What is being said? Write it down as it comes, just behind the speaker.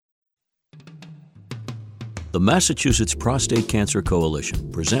The Massachusetts Prostate Cancer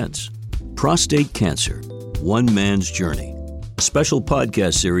Coalition presents Prostate Cancer, One Man's Journey, a special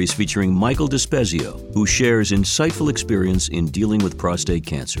podcast series featuring Michael Despezio, who shares insightful experience in dealing with prostate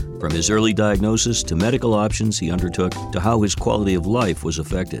cancer, from his early diagnosis to medical options he undertook to how his quality of life was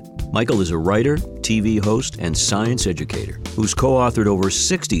affected. Michael is a writer, TV host, and science educator who's co-authored over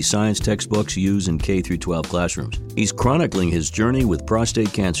 60 science textbooks used in K-12 classrooms. He's chronicling his journey with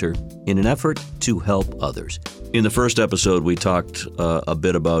prostate cancer in an effort to help others. In the first episode, we talked a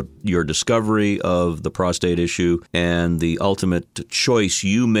bit about your discovery of the prostate issue and the ultimate choice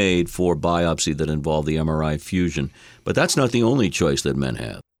you made for biopsy that involved the MRI fusion. But that's not the only choice that men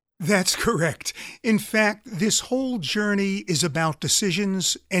have. That's correct. In fact, this whole journey is about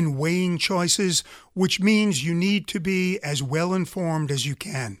decisions and weighing choices, which means you need to be as well informed as you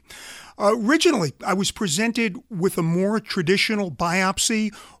can. Originally, I was presented with a more traditional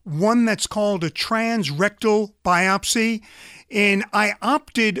biopsy, one that's called a transrectal biopsy, and I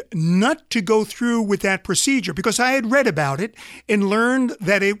opted not to go through with that procedure because I had read about it and learned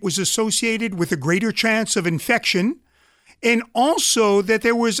that it was associated with a greater chance of infection, and also that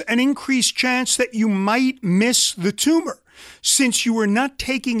there was an increased chance that you might miss the tumor since you were not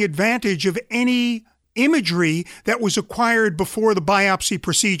taking advantage of any imagery that was acquired before the biopsy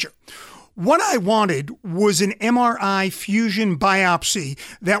procedure. What I wanted was an MRI fusion biopsy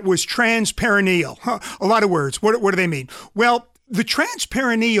that was transperineal. A lot of words. What do they mean? Well, the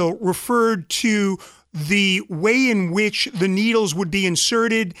transperineal referred to the way in which the needles would be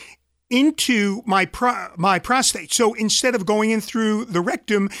inserted into my prostate. So instead of going in through the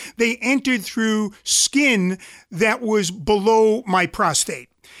rectum, they entered through skin that was below my prostate.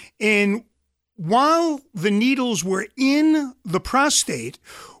 And while the needles were in the prostate,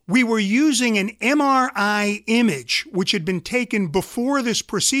 we were using an MRI image, which had been taken before this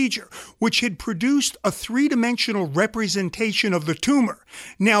procedure, which had produced a three-dimensional representation of the tumor.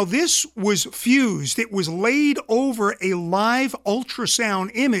 Now, this was fused. It was laid over a live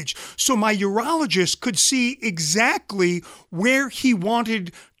ultrasound image, so my urologist could see exactly where he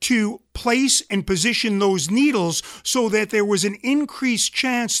wanted to place and position those needles so that there was an increased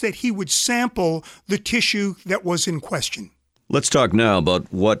chance that he would sample the tissue that was in question. Let's talk now about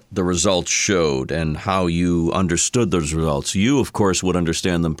what the results showed and how you understood those results. You, of course, would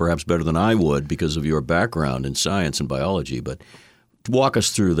understand them perhaps better than I would because of your background in science and biology, but walk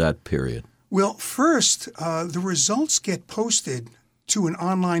us through that period. Well, first, the results get posted to an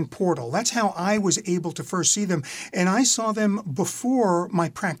online portal. That's how I was able to first see them. And I saw them before my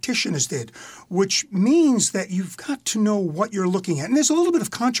practitioners did, which means that you've got to know what you're looking at. And there's a little bit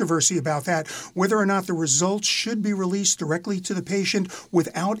of controversy about that, whether or not the results should be released directly to the patient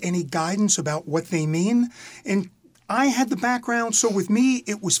without any guidance about what they mean. And I had the background, so with me,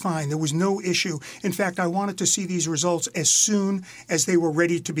 it was fine. There was no issue. In fact, I wanted to see these results as soon as they were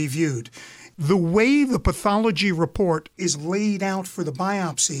ready to be viewed. The way the pathology report is laid out for the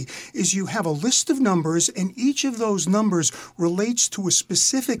biopsy is you have a list of numbers, and each of those numbers relates to a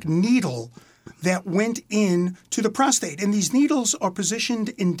specific needle that went in to the prostate. And these needles are positioned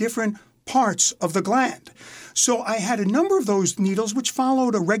in different parts of the gland. So I had a number of those needles which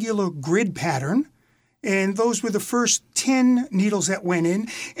followed a regular grid pattern. And those were the first 10 needles that went in,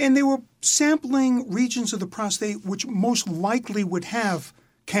 and they were sampling regions of the prostate which most likely would have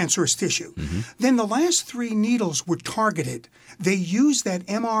cancerous tissue. Then the last 3 needles were targeted. They used that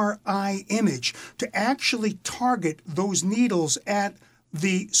MRI image to actually target those needles at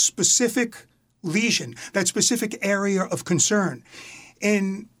the specific lesion, that specific area of concern.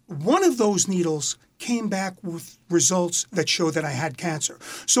 And one of those needles came back with results that showed that I had cancer.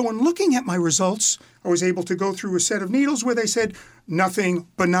 So in looking at my results, I was able to go through a set of needles where they said nothing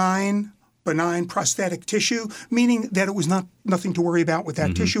benign prostatic tissue, meaning that it was nothing to worry about with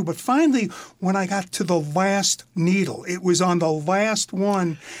that tissue. But finally, when I got to the last needle, it was on the last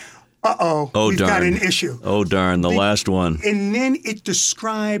one. We've got an issue. Oh, darn, the last one. And then it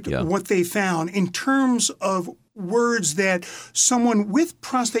described what they found in terms of words that someone with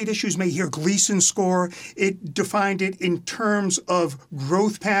prostate issues may hear. Gleason score. It defined it in terms of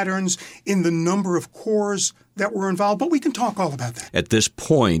growth patterns in the number of cores that were involved, but we can talk all about that. At this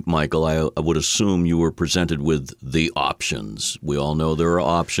point, Michael, I would assume you were presented with the options. We all know there are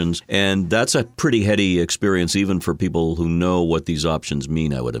options, and that's a pretty heady experience even for people who know what these options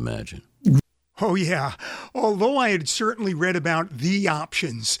mean, I would imagine. Oh, yeah. Although I had certainly read about the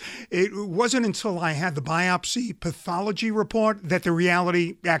options, it wasn't until I had the biopsy pathology report that the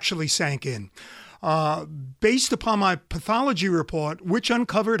reality actually sank in. Based upon my pathology report, which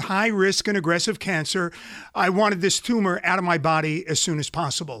uncovered high risk and aggressive cancer, I wanted this tumor out of my body as soon as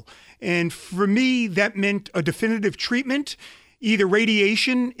possible. And for me, that meant a definitive treatment, either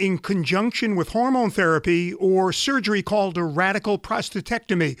radiation in conjunction with hormone therapy or surgery called a radical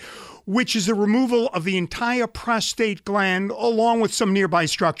prostatectomy, which is the removal of the entire prostate gland along with some nearby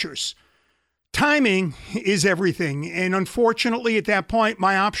structures. Timing is everything, and unfortunately at that point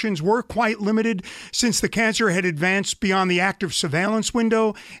my options were quite limited since the cancer had advanced beyond the active surveillance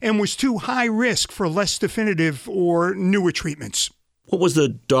window and was too high risk for less definitive or newer treatments. What was the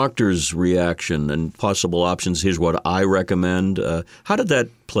doctor's reaction and possible options? Here's what I recommend. How did that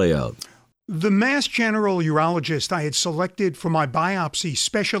play out? The Mass General urologist I had selected for my biopsy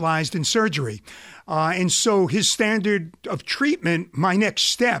specialized in surgery. And so his standard of treatment, my next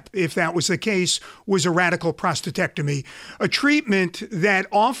step, if that was the case, was a radical prostatectomy, a treatment that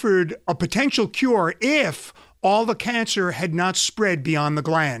offered a potential cure if all the cancer had not spread beyond the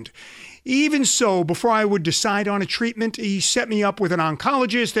gland. Even so, before I would decide on a treatment, he set me up with an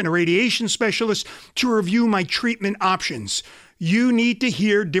oncologist and a radiation specialist to review my treatment options. You need to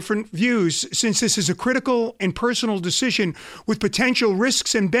hear different views since this is a critical and personal decision with potential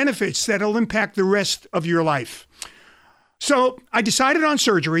risks and benefits that'll impact the rest of your life. So I decided on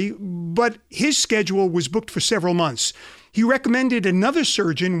surgery, but his schedule was booked for several months. He recommended another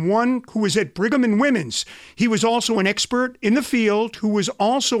surgeon, one who was at Brigham and Women's. He was also an expert in the field who was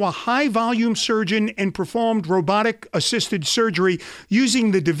also a high-volume surgeon and performed robotic-assisted surgery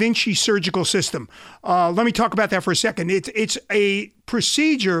using the Da Vinci surgical system. Let me talk about that for a second. It's a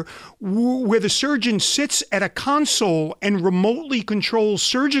procedure where the surgeon sits at a console and remotely controls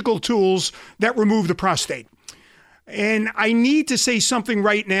surgical tools that remove the prostate. And I need to say something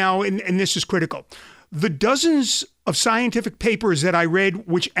right now, and this is critical. The dozens of scientific papers that I read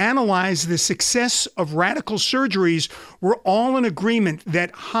which analyzed the success of radical surgeries were all in agreement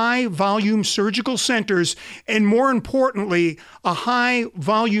that high-volume surgical centers, and more importantly, a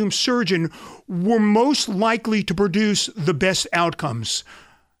high-volume surgeon, were most likely to produce the best outcomes.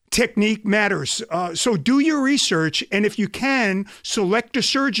 Technique matters. So do your research, and if you can, select a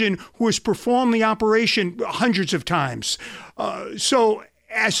surgeon who has performed the operation hundreds of times. So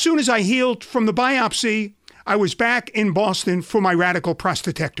as soon as I healed from the biopsy, I was back in Boston for my radical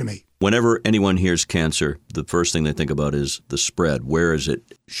prostatectomy. Whenever anyone hears cancer, the first thing they think about is the spread. Where is it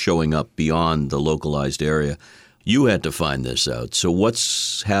showing up beyond the localized area? You had to find this out. So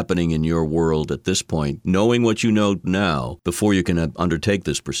what's happening in your world at this point, knowing what you know now, before you can undertake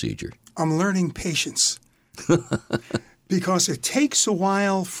this procedure? I'm learning patience because it takes a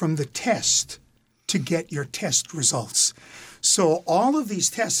while from the test to get your test results. So all of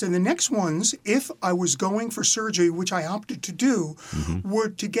these tests, and the next ones, if I was going for surgery, which I opted to do, were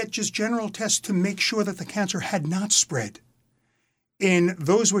to get just general tests to make sure that the cancer had not spread. And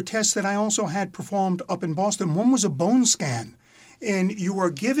those were tests that I also had performed up in Boston. One was a bone scan, and you are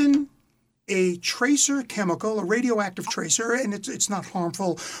given a tracer chemical, a radioactive tracer, and it's not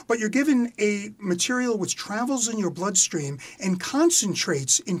harmful, but you're given a material which travels in your bloodstream and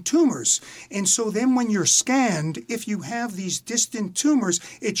concentrates in tumors. And so then when you're scanned, if you have these distant tumors,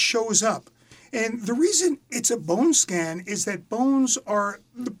 it shows up. And the reason it's a bone scan is that bones are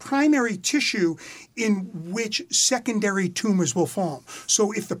the primary tissue in which secondary tumors will form.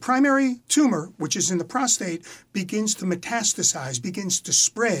 So if the primary tumor, which is in the prostate, begins to metastasize, begins to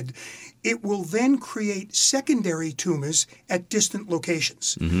spread, it will then create secondary tumors at distant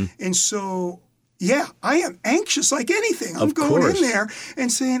locations. And so, yeah, I am anxious like anything. I'm going in there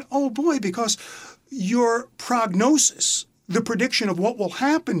and saying, oh boy, because your prognosis, the prediction of what will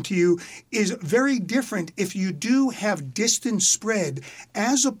happen to you, is very different if you do have distant spread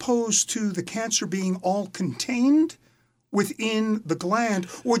as opposed to the cancer being all contained within the gland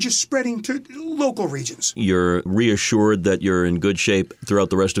or just spreading to local regions. You're reassured that you're in good shape throughout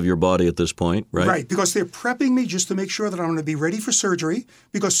the rest of your body at this point, right? Right, because they're prepping me just to make sure that I'm going to be ready for surgery,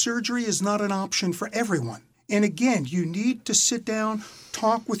 because surgery is not an option for everyone. And again, you need to sit down,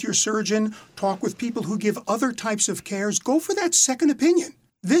 talk with your surgeon, talk with people who give other types of cares. Go for that second opinion.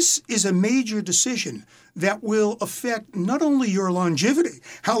 This is a major decision that will affect not only your longevity,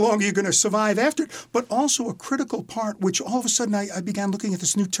 how long you're going to survive after it, but also a critical part, which all of a sudden I began looking at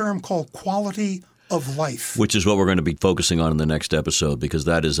this new term called quality of life. Which is what we're going to be focusing on in the next episode, because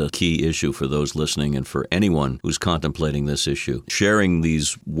that is a key issue for those listening and for anyone who's contemplating this issue. Sharing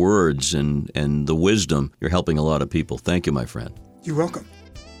these words and the wisdom, you're helping a lot of people. Thank you, my friend. You're welcome.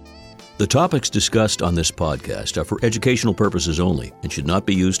 The topics discussed on this podcast are for educational purposes only and should not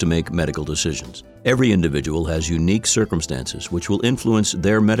be used to make medical decisions. Every individual has unique circumstances which will influence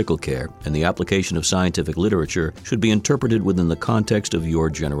their medical care, and the application of scientific literature should be interpreted within the context of your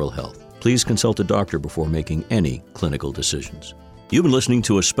general health. Please consult a doctor before making any clinical decisions. You've been listening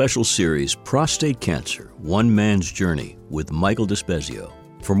to a special series, Prostate Cancer, One Man's Journey, with Michael Despezio.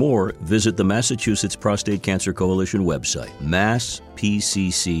 For more, visit the Massachusetts Prostate Cancer Coalition website, masspcc.org.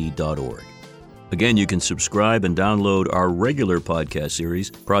 Again, you can subscribe and download our regular podcast series,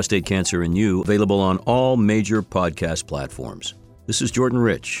 Prostate Cancer and You, available on all major podcast platforms. This is Jordan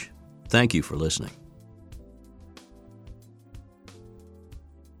Rich. Thank you for listening.